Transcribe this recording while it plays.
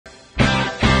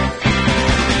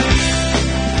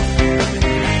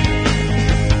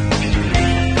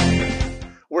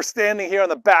standing here on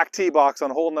the back tee box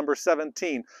on hole number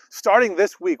 17. Starting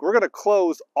this week, we're going to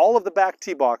close all of the back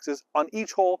tee boxes on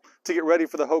each hole to get ready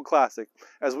for the Hoag Classic.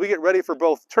 As we get ready for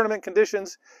both tournament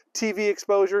conditions, TV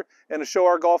exposure, and to show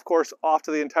our golf course off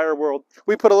to the entire world,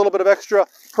 we put a little bit of extra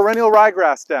perennial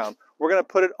ryegrass down. We're going to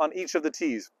put it on each of the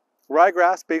tees.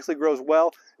 Ryegrass basically grows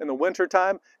well in the winter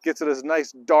time, gets it this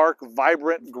nice dark,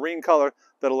 vibrant green color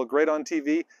that'll look great on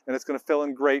TV, and it's going to fill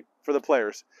in great for the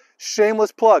players.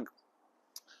 Shameless plug.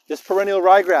 This perennial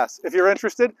ryegrass. If you're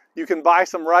interested, you can buy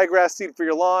some ryegrass seed for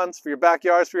your lawns, for your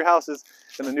backyards, for your houses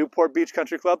in the Newport Beach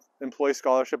Country Club Employee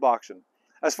Scholarship Auction.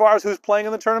 As far as who's playing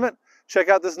in the tournament, check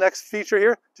out this next feature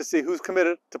here to see who's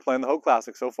committed to playing the Hoag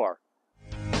Classic so far.